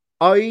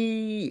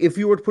 If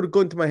you were to put a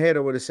gun to my head,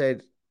 I would have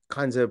said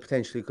Konsa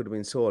potentially could have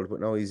been sold, but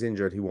now he's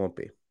injured, he won't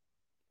be.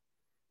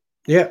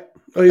 Yeah,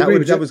 I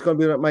agree. That was going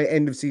to be my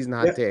end of season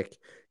hot take.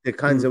 That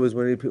Konsa was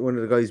one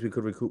of the guys we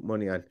could recoup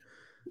money on.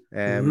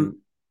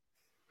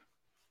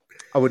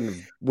 I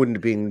wouldn't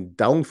have been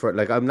down for it.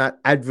 Like, I'm not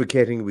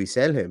advocating we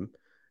sell him,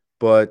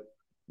 but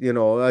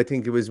I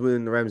think it was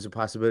within the realms of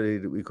possibility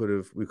that we could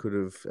have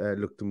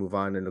looked to move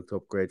on and looked to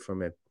upgrade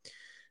from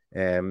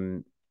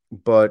him.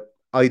 But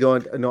I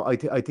don't know. I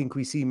think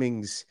we see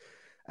Mings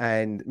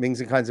and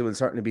Konsa will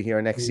certainly be here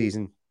next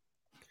season.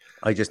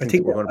 I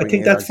think we're going to. I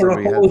think that's for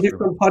a whole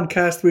different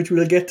podcast, which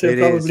we'll get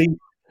to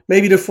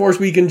maybe the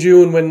first week in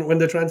June when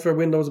the transfer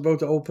window is about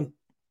to open.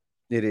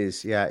 It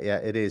is, yeah,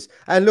 it is.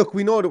 And look,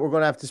 we know that we're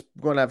going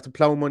to have to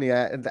plow money.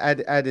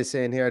 Ad is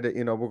saying here that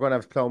we're going to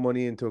have to plow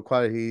money into a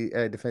quality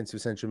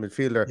defensive central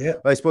midfielder. Yeah.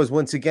 But I suppose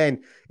once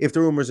again, if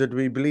the rumors are to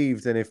be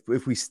believed, and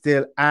if we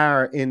still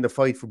are in the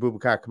fight for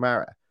Boubacar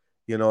Kamara,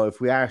 if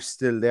we are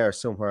still there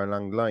somewhere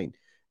along the line,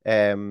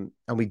 and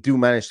we do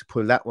manage to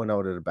pull that one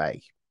out of the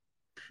bag,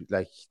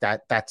 like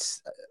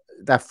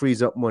that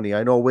frees up money.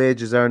 I know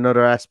wages are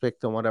another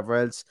aspect and whatever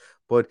else.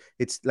 But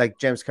it's like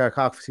James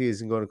Tarkowski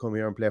isn't going to come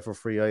here and play for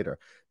free either.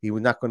 He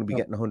was not going to be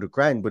getting 100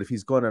 grand, but if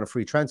he's going on a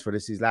free transfer,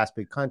 this is his last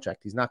big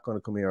contract. He's not going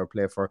to come here and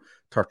play for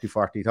 30,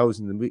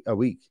 40,000 a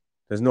week.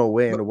 There's no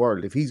way in the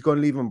world. If he's going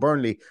to leave in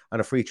Burnley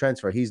on a free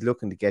transfer, he's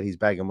looking to get his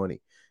bag of money.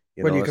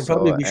 You can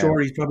probably be sure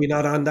he's probably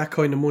not on that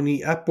kind of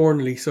money at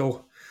Burnley.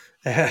 So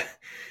that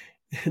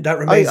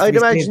remains. I'd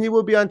imagine he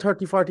will be on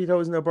 30,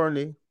 40,000 at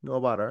Burnley. No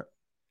bother.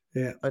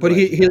 Yeah, but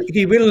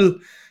he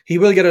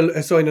will get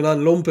a signing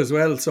on lump as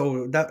well,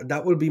 so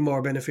that will be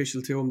more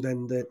beneficial to him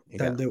than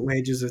the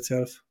wages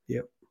itself.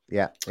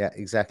 Yeah,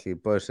 exactly.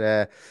 But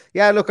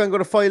look, I'm going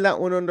to file that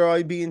one under.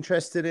 I'd be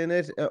interested in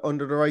it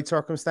under the right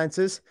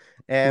circumstances.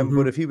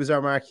 But if he was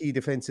our marquee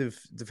defensive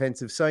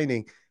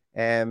signing,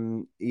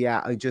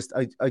 I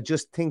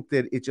just think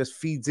that it just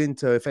feeds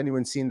into. If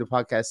anyone's seen the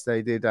podcast that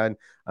I did on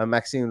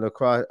Maxime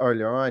Lacroix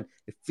earlier on,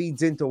 it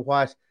feeds into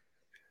what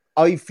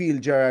I feel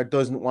Gerrard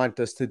doesn't want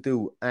us to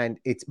do, and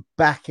it's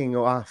backing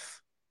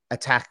off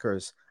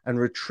attackers and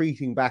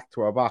retreating back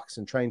to our box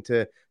and trying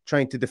to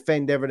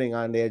defend everything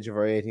on the edge of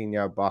our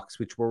 18-yard box,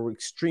 which we're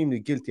extremely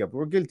guilty of.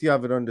 We're guilty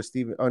of it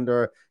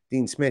under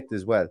Dean Smith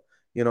as well.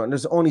 And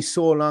there's only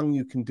so long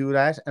you can do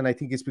that, and I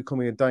think it's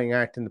becoming a dying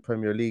art in the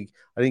Premier League.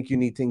 I think you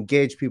need to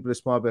engage people a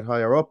small bit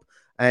higher up,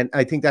 and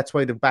I think that's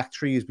why the back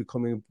three is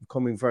becoming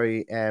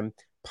very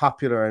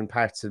popular in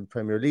parts of the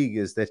Premier League.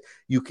 Is that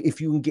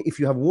if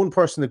you have one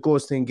person that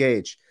goes to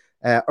engage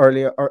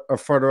earlier or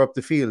further up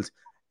the field,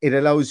 it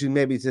allows you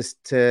maybe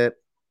just to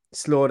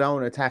slow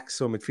down attacks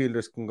so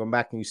midfielders can come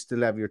back and you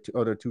still have your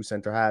other two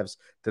centre halves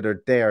that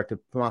are there to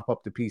mop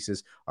up the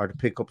pieces or to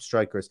pick up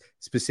strikers,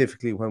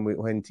 specifically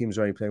when teams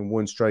are only playing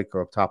one striker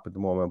up top at the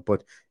moment.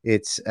 But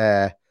it's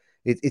an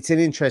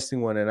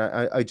interesting one, and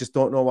I just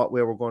don't know what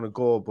way we're going to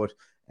go. But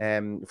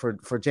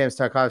for James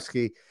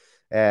Tarkowski,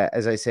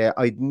 as I say,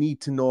 I need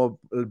to know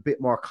a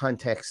bit more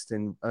context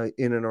in and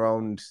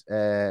around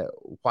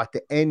what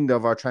the end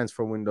of our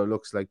transfer window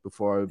looks like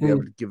before I'll be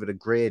able to give it a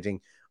grading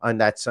on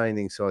that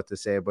signing, so to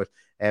say. But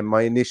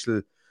my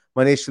initial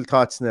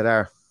thoughts on it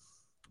are a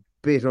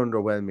bit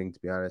underwhelming, to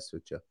be honest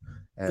with you,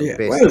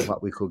 based on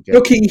what we could get.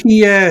 Look,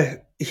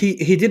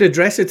 he did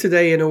address it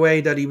today in a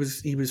way that he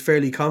was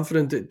fairly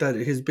confident that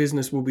his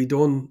business will be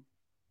done.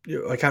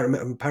 I can't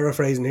remember. I'm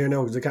paraphrasing here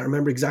now because I can't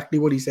remember exactly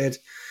what he said,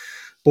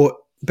 but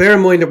bear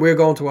in mind that we're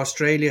going to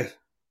Australia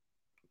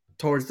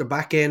towards the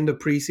back end of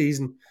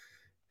pre-season.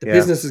 The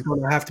business is going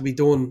to have to be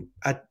done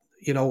at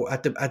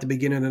the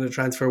beginning of the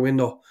transfer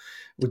window.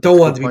 We don't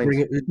want to be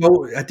bringing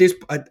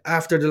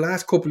after the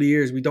last couple of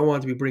years. We don't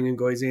want to be bringing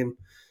guys in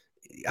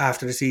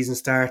after the season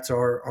starts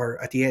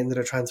or at the end of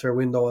the transfer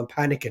window and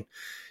panicking.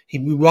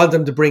 We want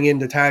them to bring in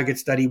the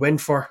targets that he went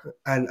for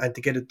and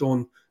to get it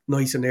done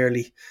nice and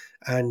early,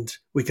 and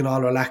we can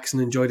all relax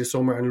and enjoy the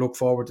summer and look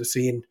forward to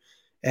seeing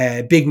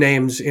big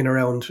names in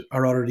around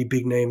our already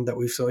big name that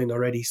we've signed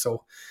already.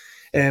 So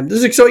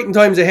there's exciting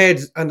times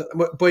ahead, and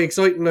by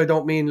exciting I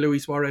don't mean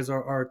Luis Suarez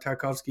or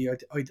Tarkowski.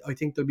 I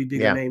think there'll be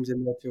bigger names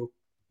in there too.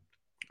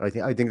 I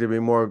think there'll be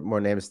more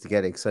names to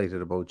get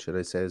excited about, should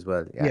I say, as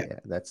well. Yeah,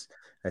 that's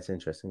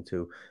interesting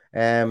too.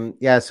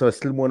 So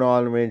still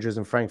 1-1 Rangers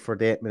and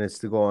Frankfurt, 8 minutes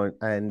to go,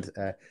 and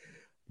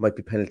might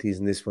be penalties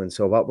in this one.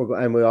 So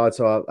and we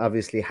also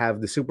obviously have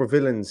the Super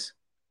Villains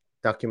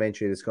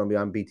documentary that's going to be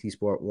on BT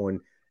Sport 1.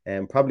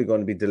 Probably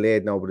going to be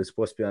delayed now, but it's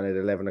supposed to be on at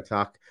 11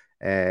 o'clock.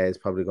 It's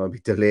probably going to be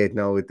delayed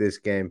now with this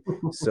game.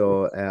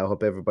 So I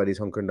hope everybody's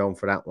hunkering down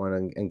for that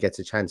one and gets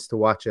a chance to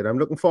watch it. I'm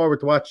looking forward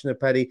to watching it,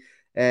 Paddy.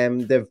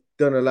 They've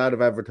done a lot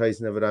of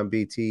advertising of it on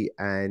BT,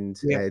 and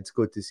it's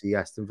good to see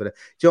Aston Villa.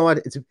 Do you know what?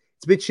 It's a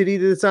bit shitty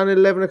that it's on at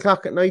 11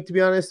 o'clock at night, to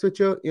be honest with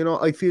you.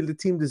 I feel the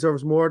team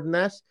deserves more than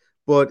that.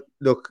 But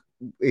look,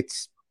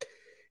 it's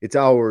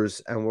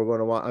ours, and we're going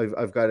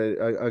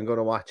to. I'm going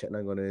to watch it, and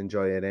I'm going to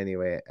enjoy it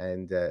anyway.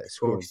 And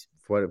put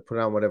it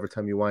on whatever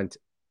time you want.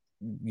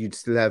 You'd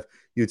still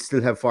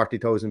have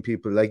 40,000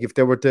 people. Like if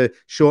they were to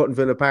show it in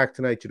Villa Park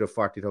tonight, you'd have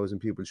 40,000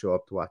 people show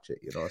up to watch it.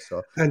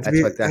 So and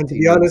to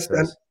be honest,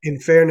 and in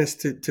fairness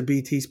to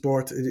BT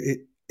Sport,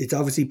 it's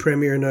obviously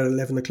premiering at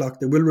 11 o'clock.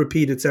 They will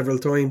repeat it several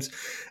times,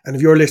 and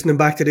if you're listening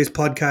back to this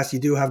podcast, you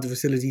do have the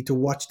facility to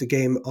watch the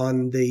game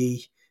on the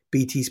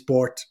BT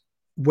Sport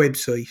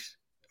website.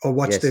 Or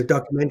watch the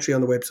documentary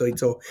on the website,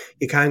 so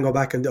you can go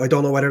back, and I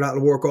don't know whether that'll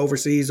work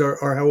overseas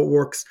or how it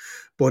works,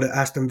 but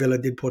Aston Villa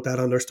did put that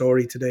on their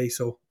story today.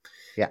 So,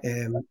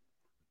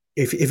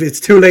 if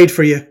it's too late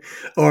for you,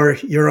 or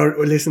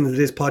you're listening to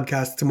this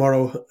podcast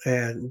tomorrow,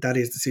 that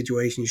is the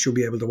situation. You should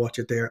be able to watch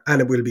it there,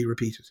 and it will be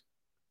repeated.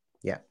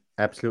 Yeah,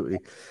 absolutely.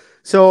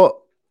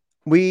 So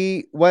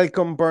we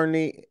welcome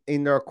Burnley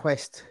in their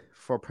quest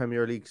for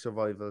Premier League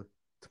survival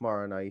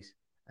tomorrow night.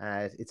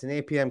 It's an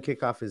 8 p.m.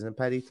 kickoff, isn't it,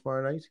 Paddy?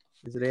 Tomorrow night.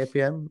 Is it 8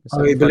 p.m.?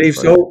 I believe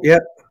so, yeah.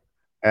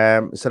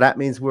 So that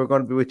means we're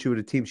going to be with you with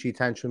a Team Sheet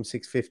Tantrum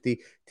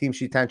 650. Team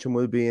Sheet Tantrum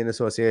will be in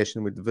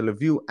association with the Villa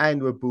View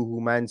and with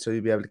Boohoo Man, so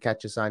you'll be able to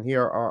catch us on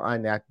here or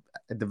on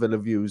the Villa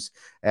View's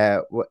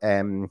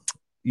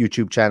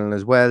YouTube channel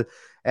as well.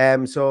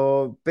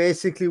 So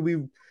basically,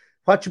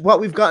 what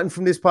we've gotten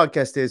from this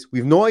podcast is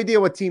we've no idea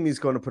what team he's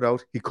going to put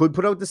out. He could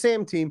put out the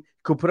same team,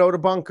 could put out a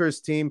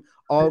bonkers team.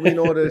 All we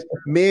know that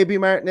maybe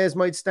Martinez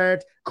might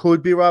start,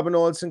 could be Robin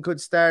Olsen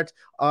could start.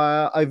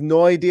 I've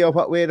no idea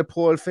what way the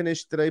poll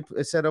finished that I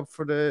set up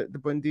for the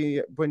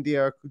Buendia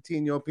or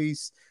Coutinho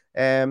piece.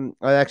 I'll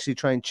actually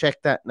try and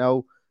check that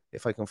now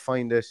if I can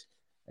find it.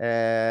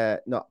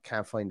 No,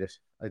 can't find it.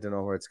 I don't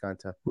know where it's gone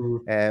to.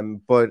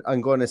 But I'm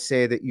going to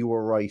say that you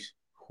were right,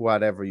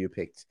 whatever you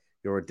picked.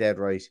 You were dead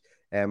right.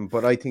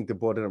 But I think the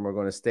both of them are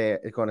going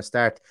to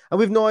start. And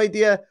we've no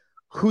idea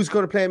who's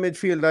going to play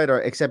midfield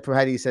either, except for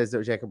Paddy says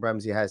that Jacob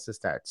Ramsey has to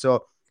start.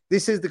 So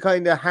this is the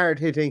kind of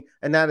hard-hitting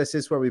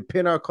analysis where we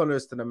pin our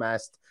colours to the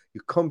mast.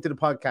 You come to the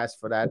podcast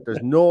for that.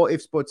 There's no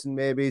ifs, buts, and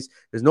maybes.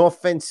 There's no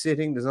fence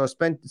sitting. There's no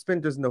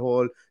splinters in the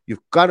hole.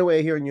 You've got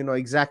away here and you know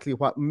exactly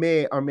what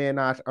may or may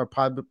not or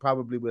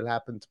probably will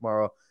happen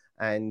tomorrow.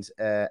 and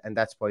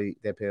that's why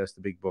they pay us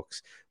the big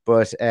bucks.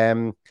 But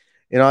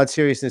in all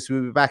seriousness,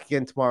 we'll be back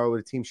again tomorrow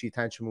with a Team Sheet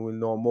Tantrum, and we'll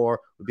know more.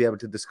 We'll be able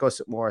to discuss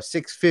it more.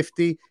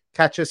 6:50.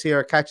 Catch us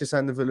here. Catch us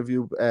on the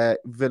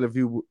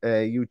Villaview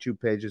YouTube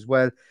page as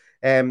well.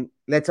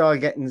 Let's all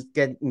get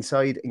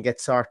inside and get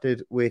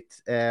sorted with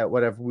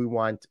whatever we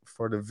want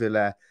for the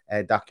Villa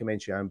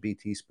documentary on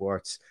BT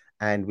Sports,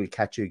 and we'll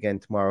catch you again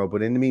tomorrow.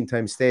 But in the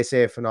meantime, stay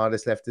safe, and all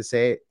that's left to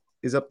say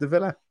is up the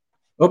Villa.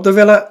 Up the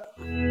Villa.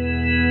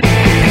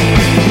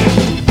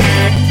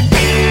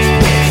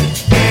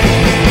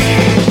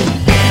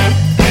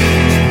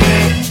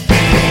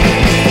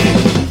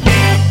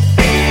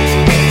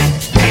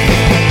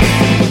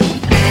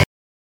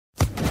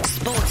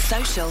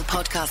 Social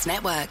Podcast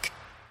Network.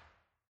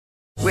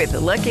 With the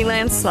Lucky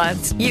Land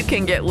Slots, you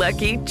can get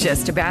lucky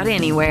just about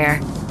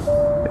anywhere.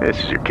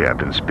 This is your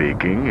captain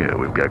speaking.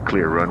 We've got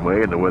clear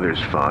runway and the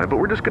weather's fine, but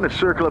we're just going to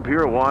circle up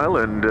here a while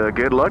and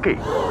get lucky.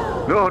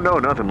 No,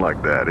 nothing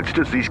like that. It's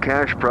just these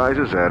cash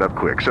prizes add up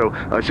quick. So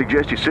I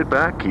suggest you sit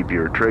back, keep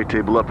your tray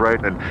table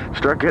upright, and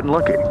start getting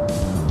lucky.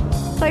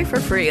 Play for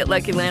free at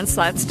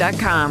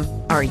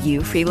LuckyLandSlots.com. Are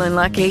you feeling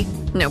lucky?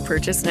 No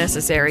purchase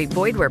necessary.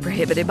 Void where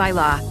prohibited by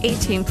law.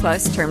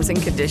 18+ terms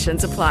and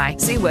conditions apply.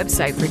 See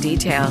website for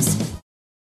details.